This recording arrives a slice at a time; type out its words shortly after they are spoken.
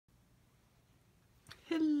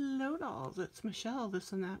dolls. It's Michelle,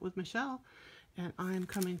 This and That with Michelle, and I'm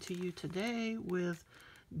coming to you today with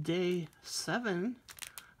day 7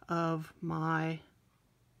 of my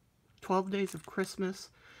 12 Days of Christmas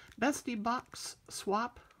bestie box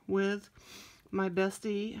swap with my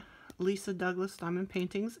bestie Lisa Douglas Diamond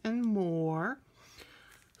Paintings and more.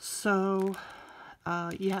 So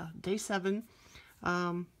yeah, day 7.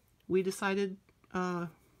 We decided a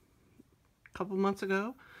couple months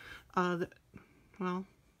ago that, well,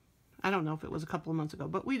 I don't know if it was a couple of months ago,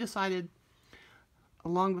 but we decided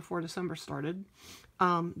long before December started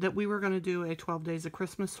that we were going to do a 12 Days of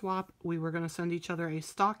Christmas swap. We were going to send each other a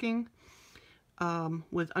stocking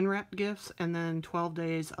with unwrapped gifts, and then 12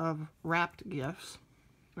 days of wrapped gifts.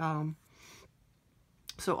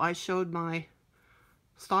 So I showed my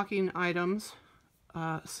stocking items,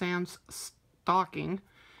 Sam's stocking,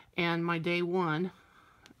 and my day 1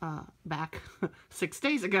 back 6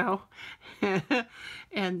 days ago.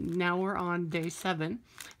 And now we're on day 7.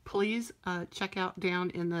 Please check out down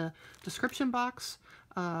in the description box.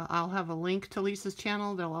 I'll have a link to Lisa's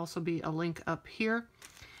channel. There'll also be a link up here.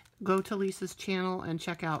 Go to Lisa's channel and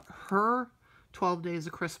check out her 12 Days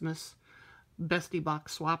of Christmas bestie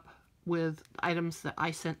box swap with items that I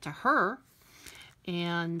sent to her.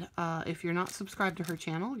 And if you're not subscribed to her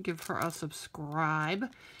channel, give her a subscribe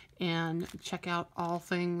and check out all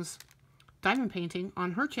things diamond painting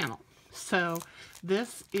on her channel. So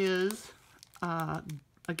this is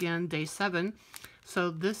again day 7.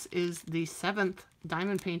 So this is the 7th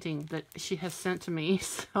diamond painting that she has sent to me.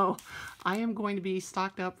 So I am going to be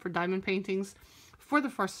stocked up for diamond paintings for the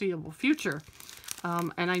foreseeable future.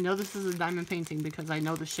 And I know this is a diamond painting because I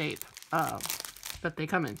know the shape that they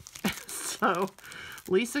come in. So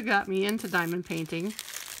Lisa got me into diamond painting.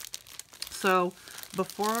 So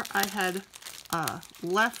before I had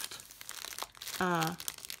left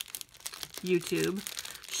YouTube,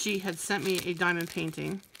 she had sent me a diamond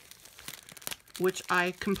painting, which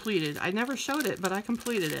I completed. I never showed it, but I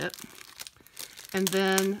completed it. And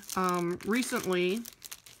then recently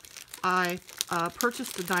I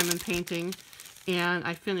purchased a diamond painting, and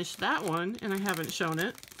I finished that one, and I haven't shown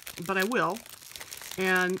it, but I will.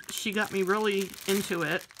 And she got me really into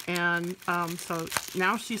it, and so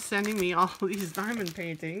now she's sending me all these diamond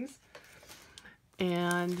paintings.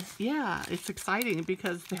 And yeah, it's exciting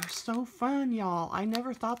because they're so fun, y'all. I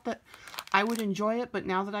never thought that I would enjoy it, but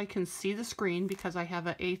now that I can see the screen, because I have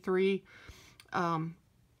an A3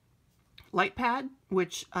 light pad,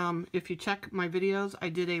 which if you check my videos, I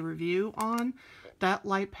did a review on. That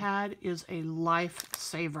light pad is a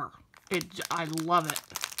lifesaver. I love it.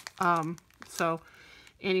 So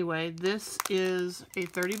anyway, this is a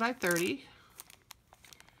 30 by 30.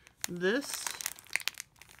 This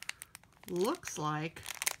looks like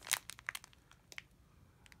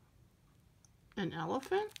an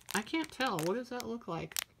elephant? I can't tell. What does that look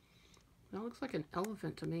like? That looks like an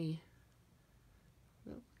elephant to me.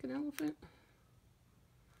 Does that look like an elephant?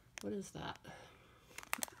 What is that?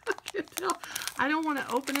 I can't tell. I don't want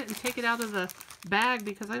to open it and take it out of the bag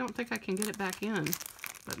because I don't think I can get it back in.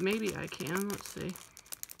 But maybe I can. Let's see.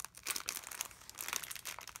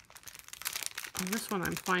 On this one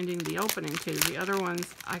I'm finding the opening to. The other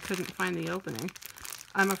ones I couldn't find the opening.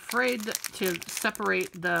 I'm afraid to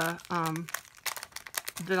separate the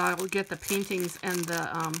that I will get the paintings and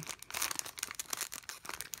the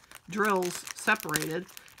drills separated,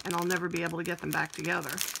 and I'll never be able to get them back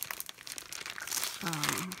together.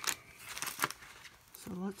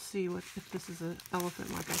 So let's see if this is an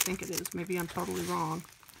elephant like I think it is. Maybe I'm totally wrong.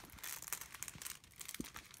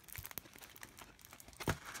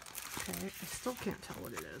 Okay, I still can't tell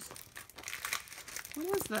what it is.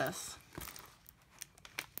 What is this?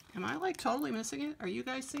 Am I like totally missing it? Are you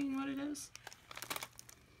guys seeing what it is?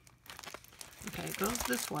 Okay, it goes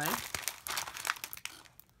this way.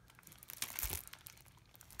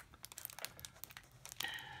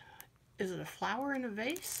 Is it a flower in a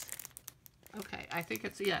vase? Okay, I think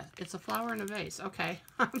it's, yeah, it's a flower in a vase. Okay,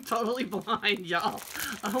 I'm totally blind, y'all.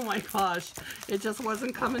 Oh my gosh, it just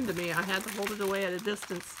wasn't coming to me. I had to hold it away at a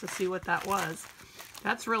distance to see what that was.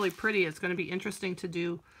 That's really pretty. It's going to be interesting to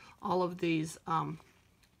do all of these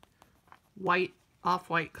white,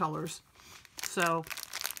 off-white colors. So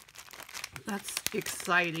that's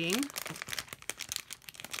exciting.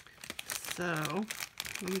 So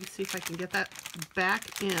let me see if I can get that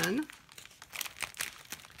back in.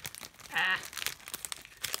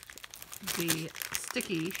 The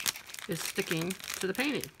sticky is sticking to the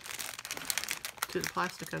painting, to the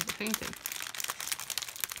plastic of the painting.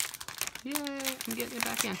 Yay, I'm getting it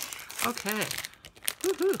back in. Okay.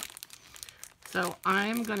 Woohoo. So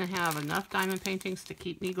I'm going to have enough diamond paintings to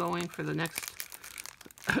keep me going for the next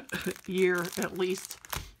year at least.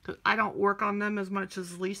 I don't work on them as much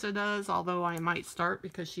as Lisa does, although I might start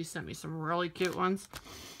because she sent me some really cute ones.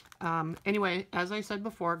 Anyway, as I said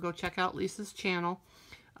before, go check out Lisa's channel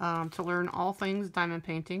to learn all things diamond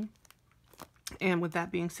painting. And with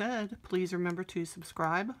that being said, please remember to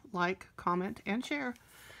subscribe, like, comment, and share.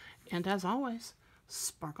 And as always,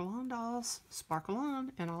 sparkle on, dolls. Sparkle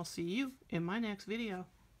on, and I'll see you in my next video.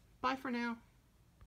 Bye for now.